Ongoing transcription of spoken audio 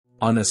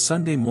On a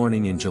Sunday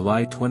morning in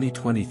July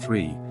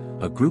 2023,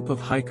 a group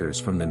of hikers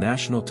from the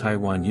National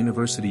Taiwan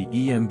University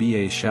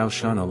EMBA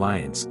Shaoshan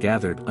Alliance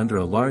gathered under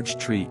a large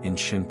tree in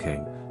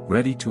Shenkeng,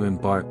 ready to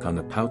embark on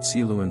the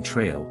Paoziluan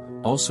Trail,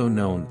 also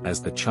known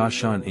as the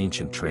Chashan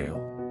Ancient Trail.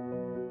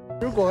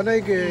 如果那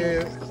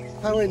个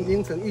它会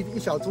凝成一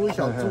小株一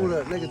小株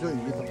的，那个就芋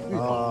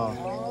头。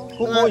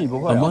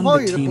Among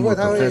the team were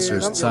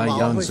professors Tsai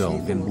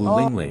Yangzong and Wu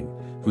Lingling,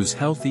 whose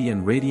healthy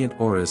and radiant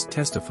auras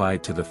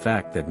testified to the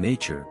fact that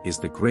nature is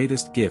the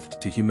greatest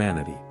gift to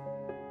humanity.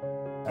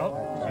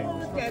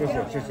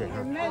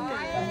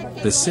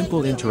 The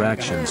simple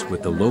interactions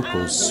with the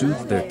locals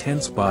soothed their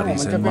tense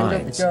bodies and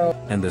minds,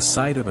 and the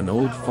sight of an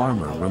old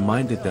farmer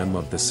reminded them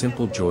of the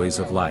simple joys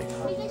of life.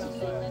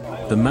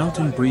 The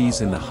mountain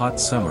breeze in the hot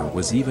summer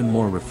was even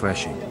more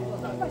refreshing.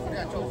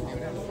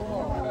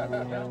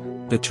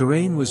 The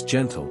terrain was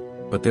gentle,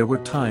 but there were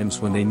times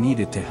when they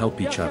needed to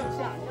help each other.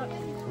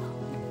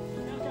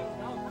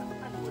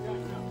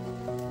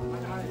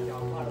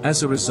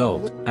 As a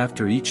result,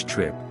 after each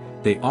trip,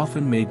 they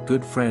often made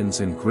good friends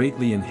and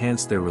greatly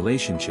enhanced their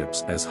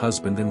relationships as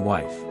husband and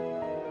wife.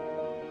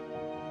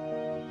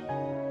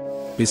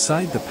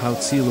 Beside the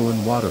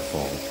Paoziluan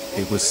waterfall,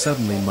 it was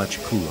suddenly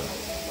much cooler.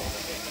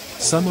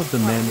 Some of the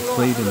men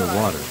played in the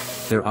water,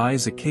 their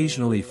eyes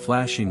occasionally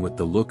flashing with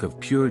the look of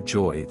pure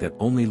joy that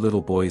only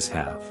little boys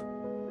have.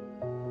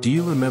 Do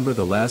you remember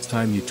the last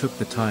time you took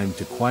the time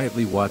to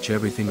quietly watch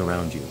everything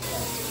around you?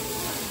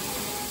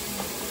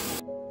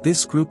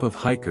 This group of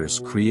hikers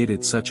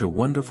created such a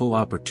wonderful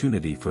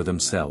opportunity for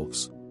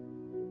themselves.